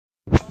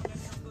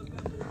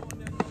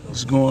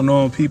What's going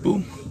on,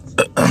 people?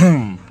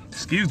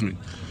 Excuse me.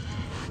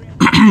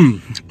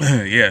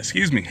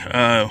 Excuse me.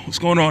 What's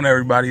going on,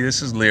 everybody?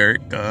 This is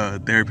Lyric,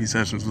 Therapy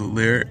Sessions with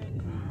Lyric.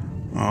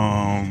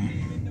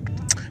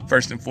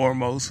 First and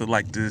foremost, I'd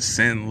like to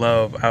send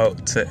love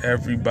out to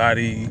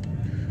everybody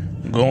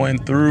going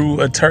through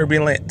a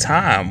turbulent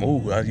time.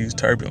 Ooh, I use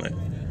turbulent.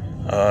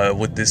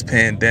 With this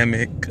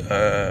pandemic,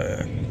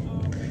 the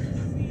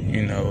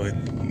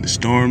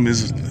storm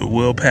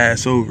will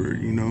pass over,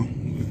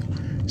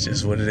 It's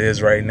just what it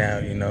is right now,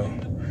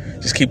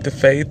 Just keep the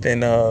faith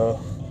and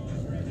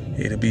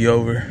it'll be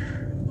over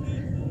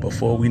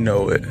before we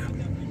know it.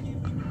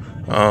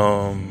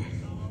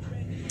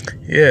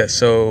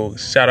 So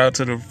shout out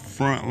to the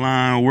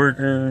frontline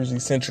workers,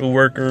 essential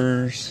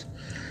workers,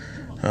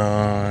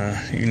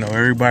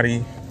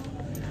 everybody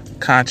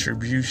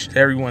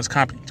everyone's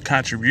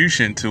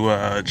contribution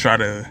to try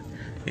to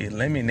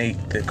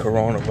eliminate the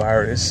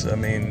coronavirus. I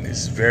mean,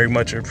 it's very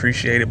much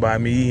appreciated by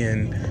me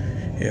and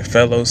your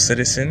fellow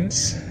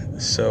citizens.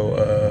 So,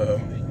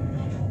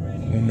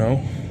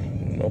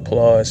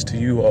 applause to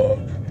you all.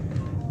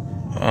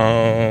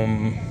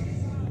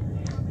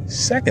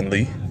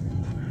 Secondly,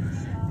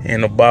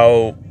 in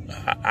about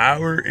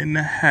in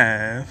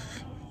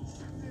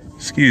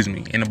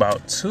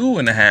about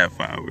 2.5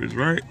 hours,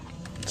 right?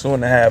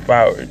 2.5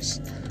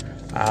 hours,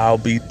 I'll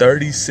be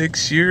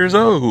 36 years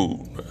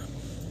old.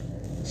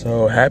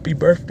 So happy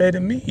birthday to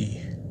me.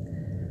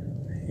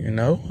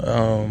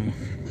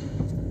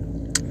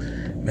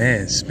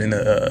 Man, it's been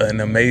an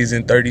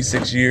amazing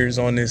 36 years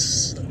on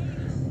this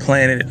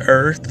planet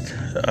Earth.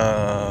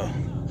 A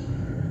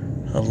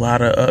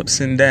lot of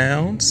ups and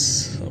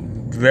downs.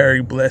 I'm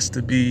very blessed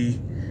to be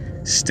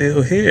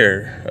still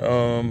here.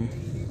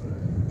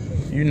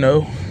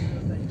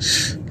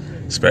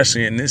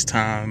 Especially in this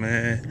time,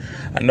 man.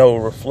 I know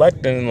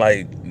reflecting,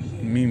 like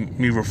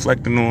me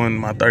reflecting on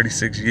my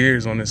 36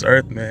 years on this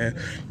earth, man.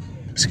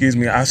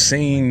 I've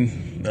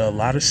seen a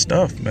lot of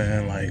stuff,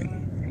 man. Like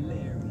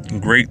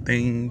great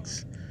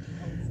things,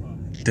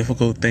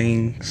 difficult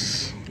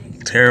things,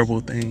 terrible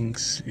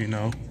things,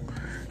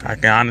 I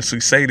can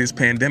honestly say this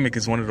pandemic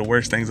is one of the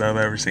worst things I've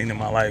ever seen in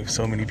my life.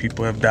 So many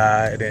people have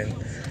died and,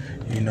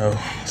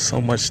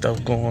 so much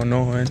stuff going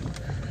on.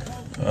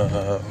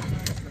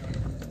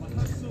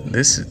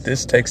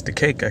 This takes the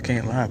cake. I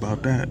can't lie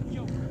about that.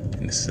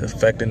 And it's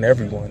affecting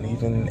everyone,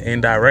 even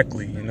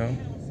indirectly,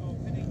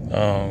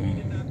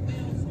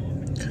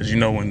 Because,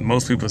 when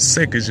most people are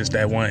sick, it's just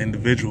that one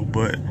individual.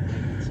 But,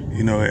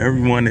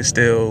 everyone is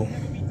still,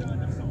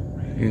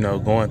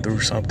 going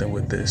through something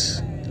with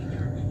this.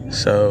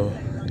 So,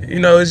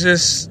 it's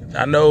just,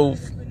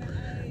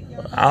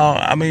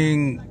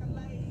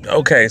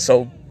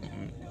 so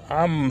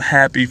I'm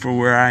happy for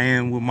where I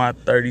am with my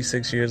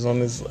 36 years on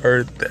this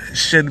earth.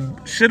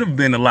 Should have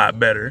been a lot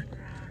better.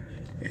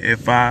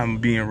 If I'm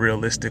being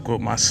realistic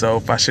with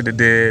myself, I should have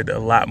did a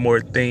lot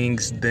more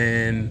things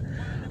than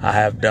I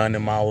have done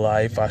in my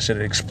life. I should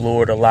have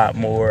explored a lot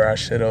more. I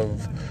should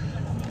have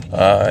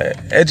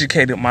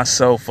educated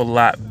myself a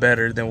lot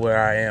better than where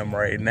I am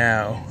right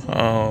now.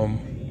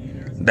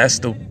 That's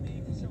the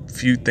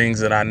few things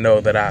that I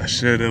know that I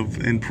should have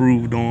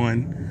improved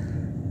on.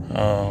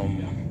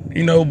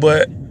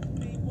 But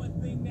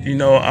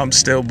I'm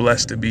still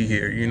blessed to be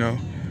here,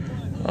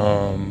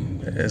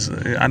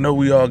 I know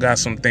we all got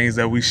some things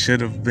that we should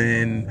have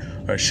been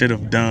or should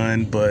have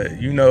done, but,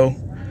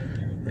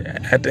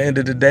 at the end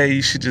of the day,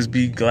 you should just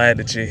be glad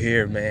that you're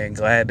here, man.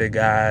 Glad that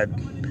God,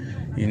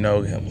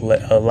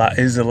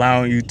 is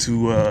allowing you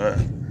to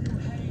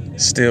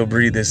still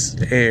breathe this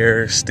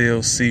air,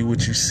 still see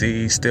what you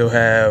see, still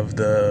have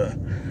the,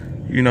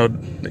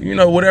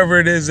 whatever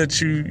it is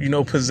that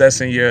you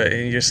possess in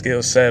your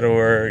skill set,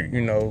 or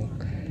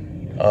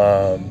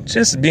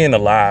just being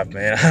alive,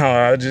 man.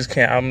 I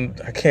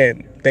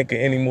can't think of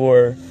any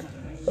more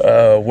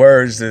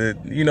words that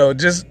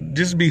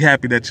just be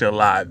happy that you're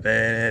alive,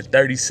 man. At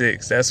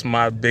 36, that's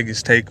my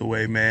biggest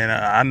takeaway, man.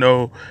 I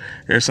know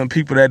there's some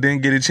people that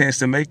didn't get a chance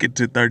to make it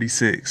to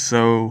 36,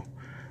 so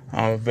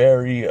I'm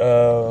very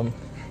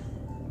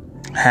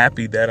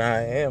happy that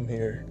I am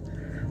here.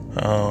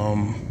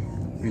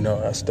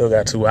 I still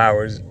got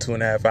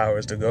 2.5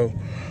 hours to go.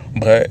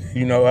 But,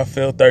 I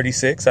feel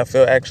 36. I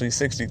feel actually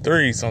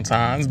 63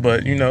 sometimes.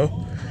 But,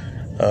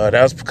 that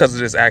was because of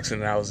this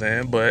accident I was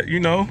in. But,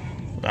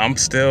 I'm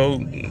still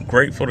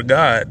grateful to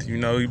God.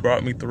 He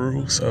brought me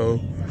through. So,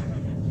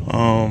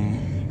 I'm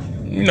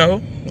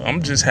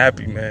just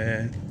happy,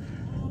 man.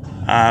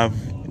 I've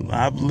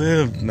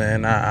lived,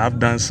 man. I've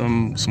done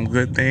some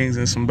good things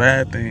and some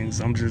bad things.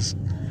 I'm just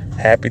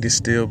happy to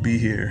still be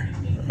here.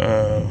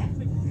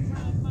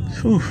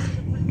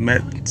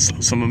 Met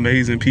some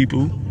amazing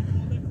people.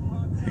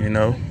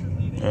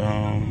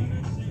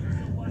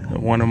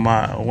 One of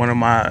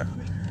my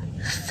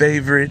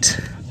favorites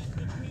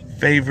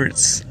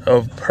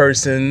of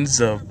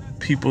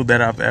people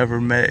that I've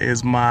ever met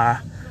is my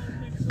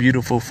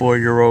beautiful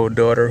 4-year-old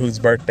daughter, whose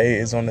birthday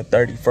is on the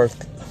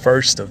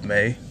 31st of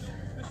May.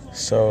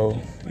 So,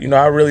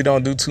 I really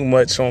don't do too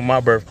much on my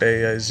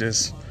birthday. It's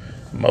just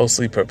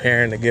mostly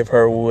preparing to give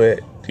her what,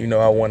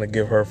 I want to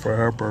give her for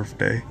her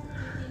birthday.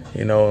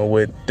 And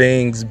with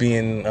things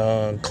being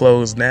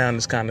closed down,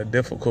 it's kind of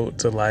difficult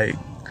to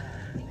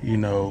you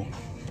know,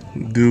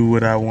 do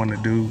what I want to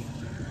do.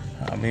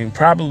 I mean,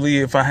 probably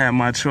if I had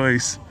my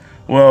choice,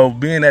 well,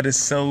 being that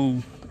it's um,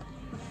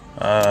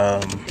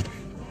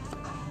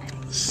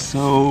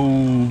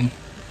 so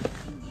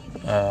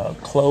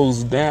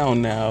closed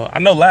down now. I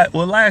know.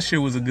 Last year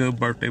was a good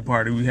birthday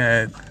party. We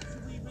had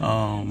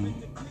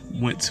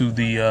went to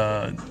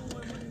the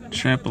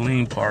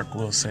trampoline park.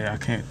 We'll say I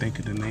can't think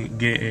of the name.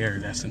 Get Air.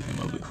 That's the name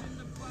of it.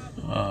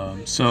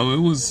 So it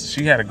was.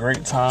 She had a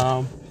great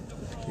time.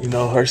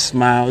 Her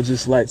smile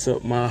just lights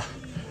up my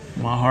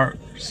heart.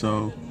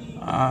 So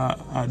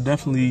I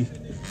definitely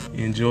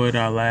enjoyed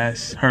her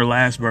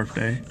last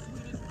birthday.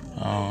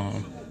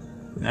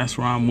 That's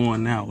where I'm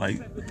on now. Like,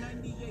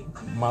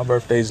 my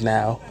birthday's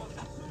now,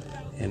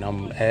 and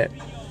I'm at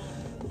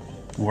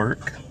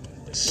work.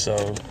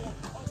 So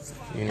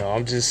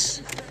I'm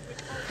just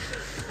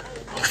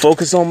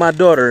focused on my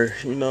daughter.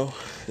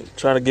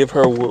 Try to give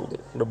her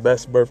the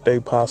best birthday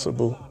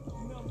possible.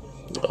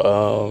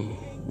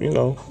 You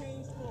know,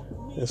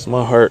 it's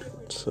my heart.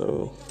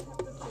 So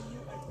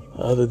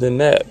other than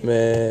that,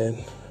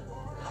 man,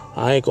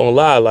 I ain't gonna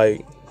lie.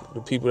 Like,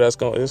 the people it's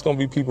gonna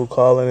be people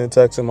calling and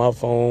texting my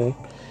phone,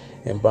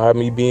 and by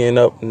me being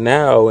up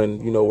now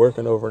and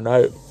working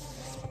overnight,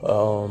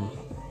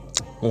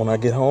 when I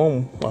get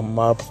home,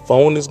 my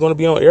phone is gonna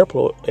be on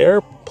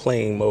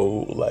airplane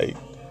mode. Like,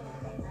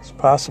 it's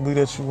possibly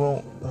that you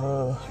won't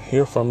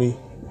hear from me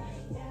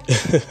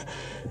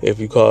if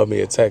you call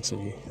me or text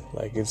me.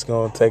 Like, it's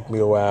gonna take me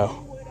a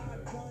while.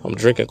 I'm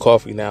drinking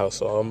coffee now,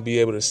 so I'm gonna be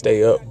able to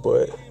stay up.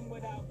 But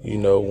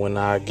when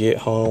I get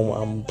home,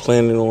 I'm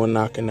planning on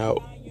knocking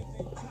out.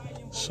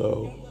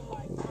 So,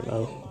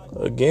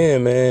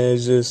 again, man,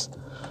 it's just,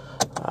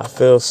 I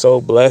feel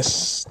so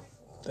blessed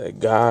that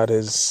God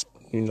has,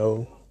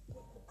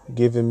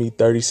 given me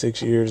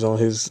 36 years on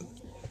His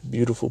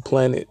beautiful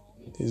planet,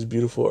 His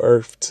beautiful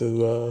earth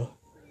to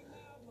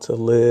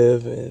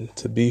live and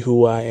to be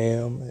who I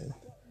am, and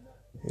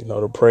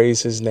to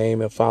praise His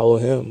name and follow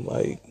Him.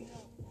 Like,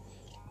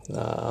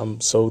 I'm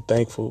so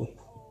thankful,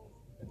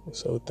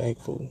 so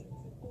thankful.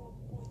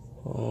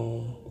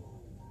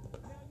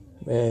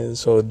 Man,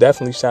 so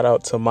definitely shout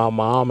out to my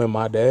mom and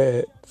my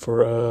dad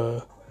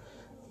for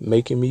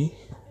making me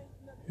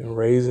and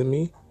raising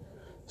me.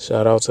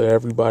 Shout out to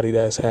everybody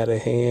that's had a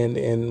hand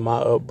in my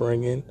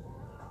upbringing,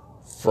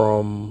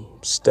 from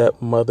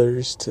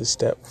stepmothers to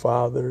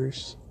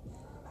stepfathers.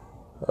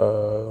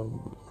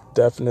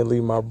 Definitely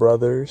my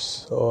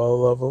brothers,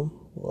 all of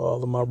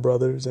my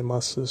brothers and my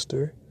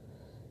sister,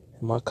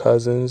 and my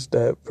cousins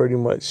that pretty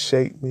much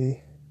shaped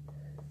me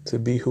to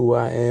be who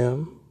I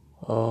am.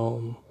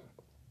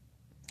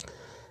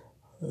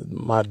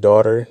 My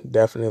daughter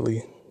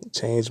definitely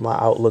changed my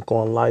outlook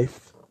on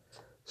life,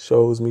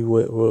 shows me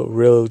what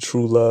real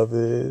true love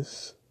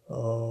is.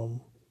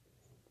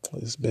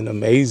 It's been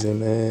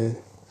amazing, man.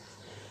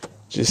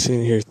 Just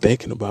sitting here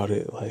thinking about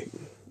it, like,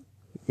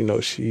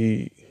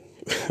 she,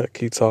 I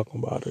keep talking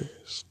about her.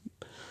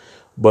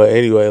 But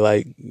anyway,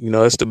 like,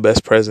 it's the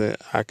best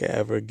present I could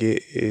ever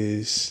get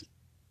is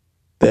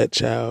that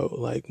child.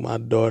 Like, my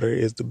daughter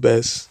is the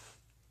best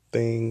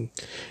thing.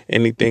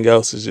 Anything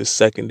else is just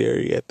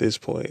secondary at this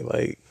point.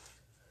 Like,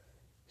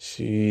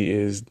 she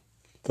is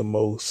the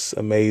most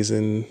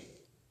amazing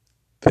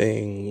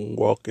thing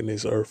walking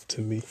this earth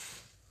to me.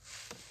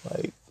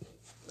 Like,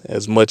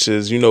 as much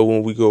as,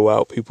 when we go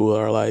out, people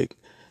are like,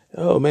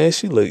 oh man,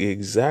 she look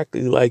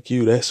exactly like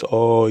you. That's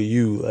all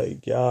you.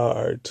 Like, y'all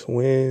are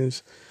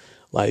twins.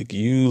 Like,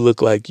 you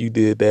look like you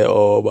did that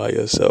all by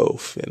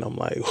yourself. And I'm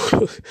like,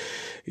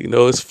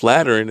 it's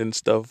flattering and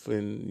stuff.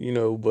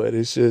 And, but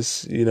it's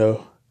just, I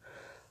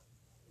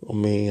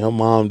mean, her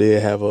mom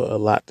did have a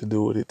lot to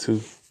do with it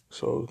too.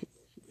 So,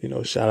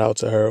 shout out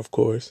to her, of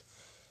course.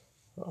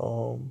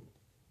 I'm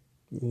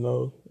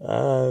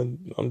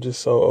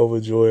just so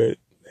overjoyed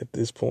at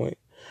this point.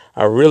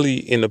 I really,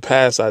 in the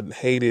past, I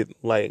hated,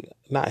 like,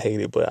 not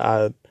hated, but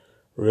I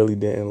really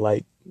didn't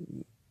like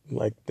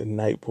the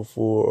night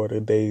before or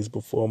the days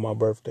before my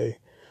birthday,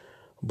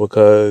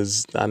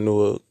 because I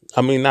knew,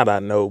 I mean, not I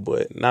know,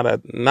 but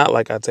not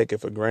like I take it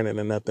for granted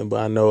or nothing,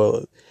 but I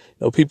know,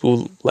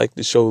 people like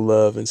to show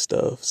love and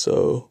stuff.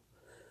 So,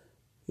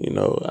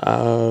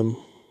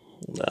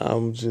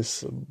 I'm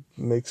just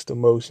mixed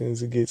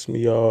emotions. It gets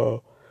me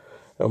all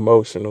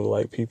emotional.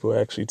 Like, people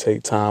actually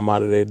take time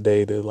out of their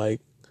day to,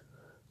 like,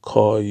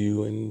 call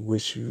you and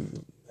wish you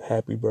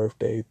happy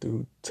birthday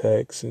through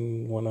text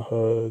and want to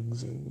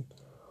hugs and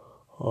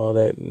all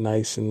that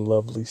nice and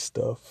lovely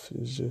stuff.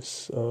 Is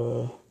just,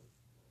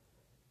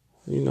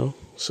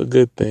 it's a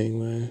good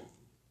thing, man.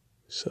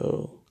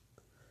 So,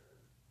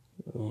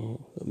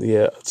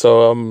 yeah.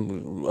 So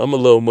I'm a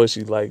little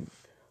mushy. Like,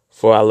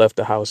 before I left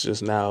the house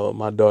just now,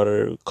 my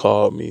daughter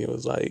called me and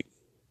was like,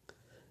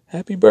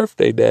 happy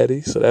birthday,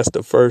 Daddy. So that's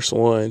the first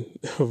one,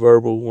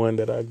 verbal one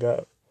that I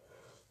got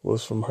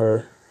was from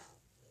her.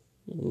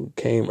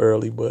 Came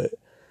early, but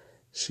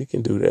she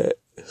can do that.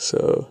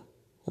 So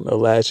I know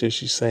last year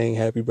she sang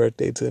 "Happy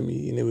Birthday" to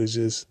me, and it was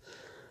just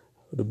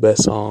the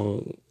best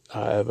song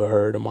I ever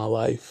heard in my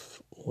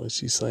life when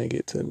she sang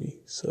it to me.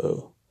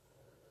 So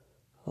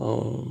I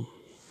don't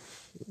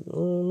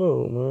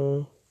know,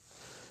 man.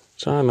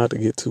 Trying not to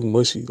get too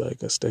mushy,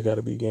 like I still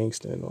gotta be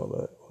gangster and all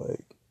that.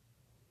 Like,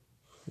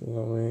 you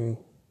know what I mean?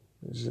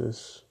 It's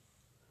just,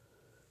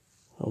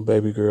 oh,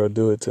 baby girl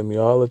do it to me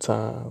all the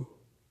time.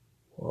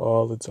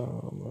 All the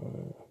time,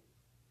 man.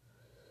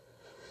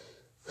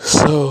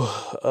 So,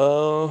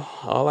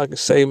 all I can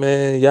say,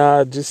 man,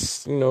 y'all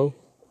just,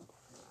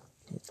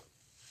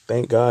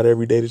 thank God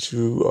every day that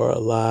you are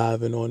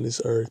alive and on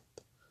this earth.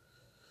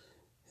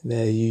 And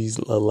that he's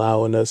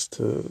allowing us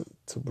to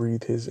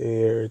breathe his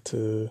air,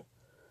 to,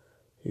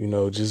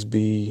 just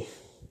be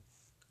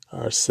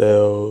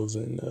ourselves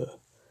and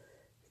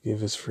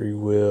give us free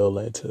will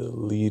and to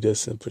lead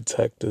us and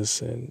protect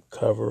us and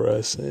cover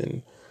us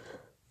and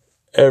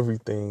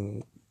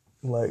everything,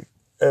 like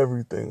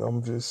everything.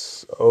 I'm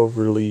just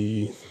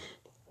overly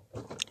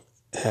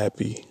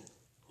happy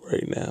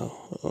right now.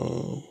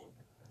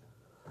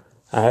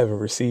 I haven't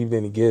received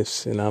any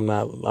gifts, and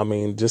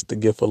just the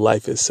gift of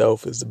life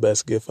itself is the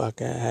best gift I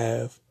can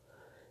have.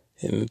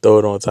 And throw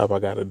it on top, I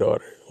got a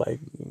daughter.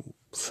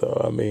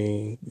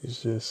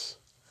 It's just,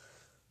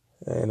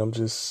 and I'm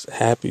just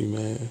happy,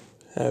 man.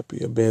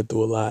 Happy. I've been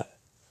through a lot,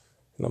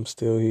 and I'm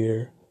still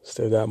here.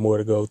 Still got more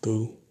to go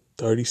through.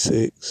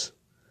 36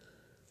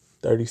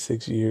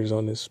 years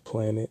on this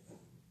planet.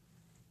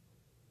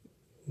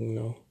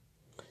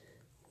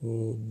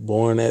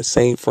 Born at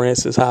St.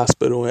 Francis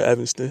Hospital in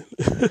Evanston.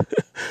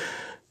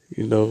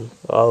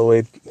 All the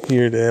way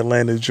here to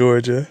Atlanta,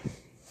 Georgia.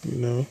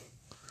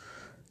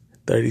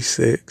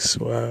 36.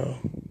 Wow.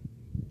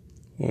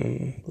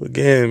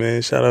 Again,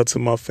 man, shout out to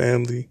my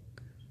family.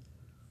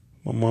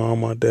 My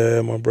mom, my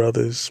dad, my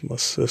brothers, my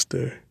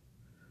sister,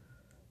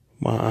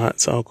 my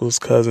aunts, uncles,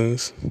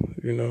 cousins,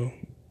 that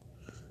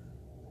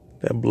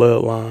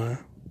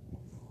bloodline.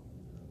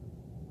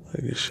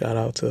 Just shout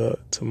out to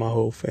my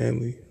whole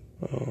family.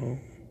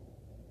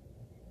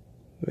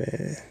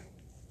 Man.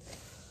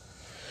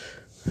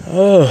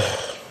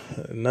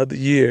 Another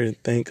year,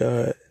 thank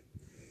God,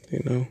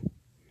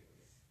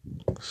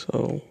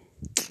 So,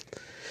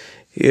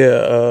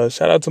 yeah,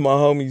 shout out to my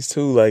homies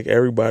too, like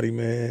everybody,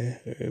 man.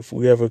 If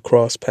we ever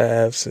crossed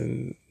paths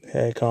and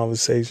had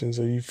conversations,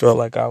 or you felt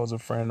like I was a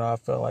friend, or I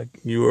felt like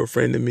you were a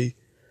friend to me,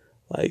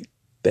 like,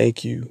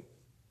 thank you.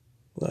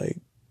 Like,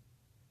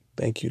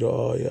 thank you to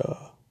all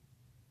y'all.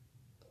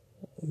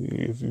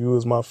 If you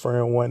was my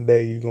friend one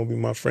day, you're gonna be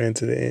my friend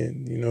to the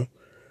end,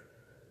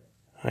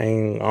 I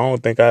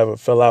don't think I ever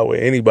fell out with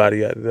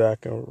anybody that I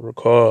can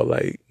recall.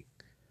 Like,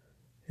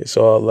 it's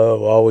all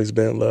love, always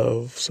been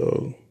love.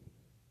 So,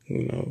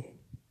 it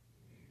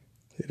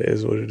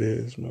is what it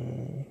is,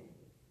 man.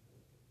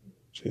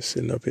 Just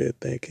sitting up here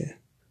thinking,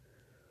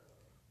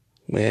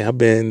 man, I've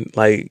been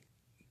like,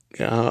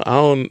 I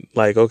don't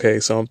like,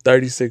 okay, so I'm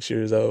 36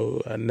 years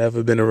old. I've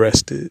never been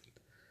arrested,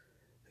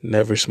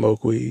 never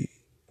smoked weed.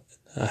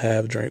 I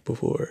have drank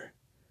before,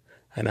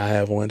 and I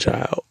have one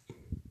child,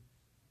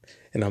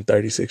 and I'm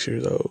 36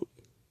 years old,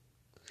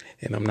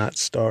 and I'm not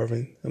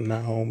starving. I'm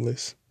not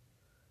homeless,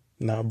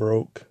 not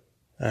broke.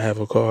 I have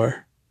a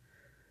car.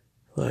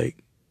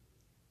 Like,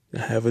 I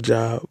have a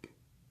job.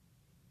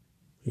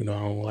 I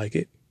don't like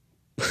it.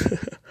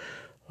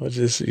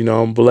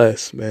 I'm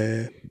blessed,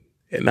 man.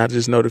 And I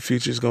just know the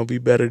future's going to be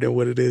better than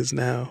what it is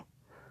now.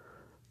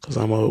 Because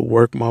I'm going to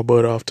work my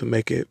butt off to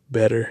make it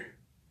better.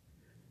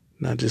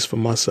 Not just for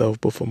myself,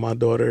 but for my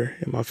daughter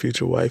and my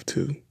future wife,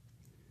 too.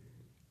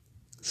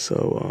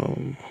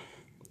 So,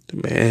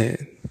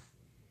 man.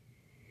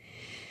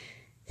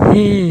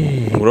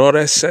 With all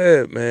that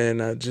said, man,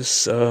 I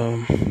just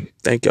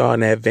thank y'all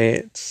in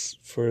advance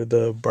for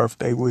the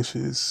birthday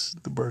wishes,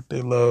 the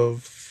birthday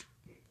love.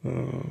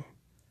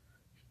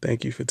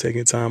 Thank you for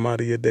taking time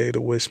out of your day to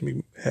wish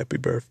me happy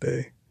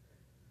birthday.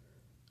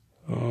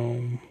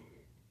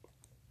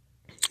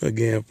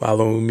 Again,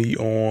 follow me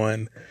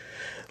on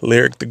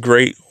Lyric the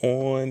Great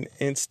on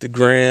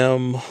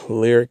Instagram,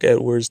 Lyric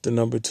Edwards the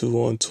number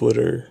 2 on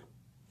Twitter.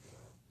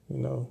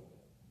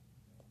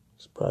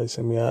 Just probably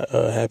send me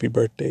a happy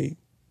birthday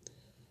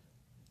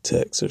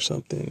text or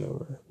something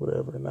or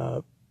whatever, and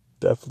I'll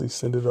definitely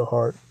send it a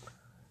heart.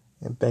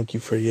 And thank you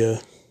for your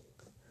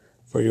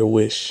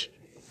wish.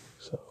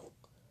 So,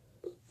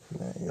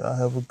 man, y'all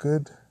have a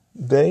good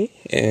day,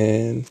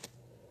 and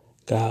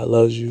God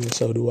loves you, and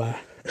so do I.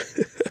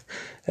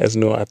 That's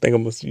new. I think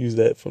I'm going to use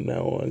that from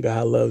now on.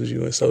 God loves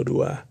you, and so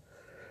do I.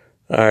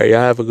 All right, y'all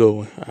have a good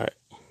one. All right.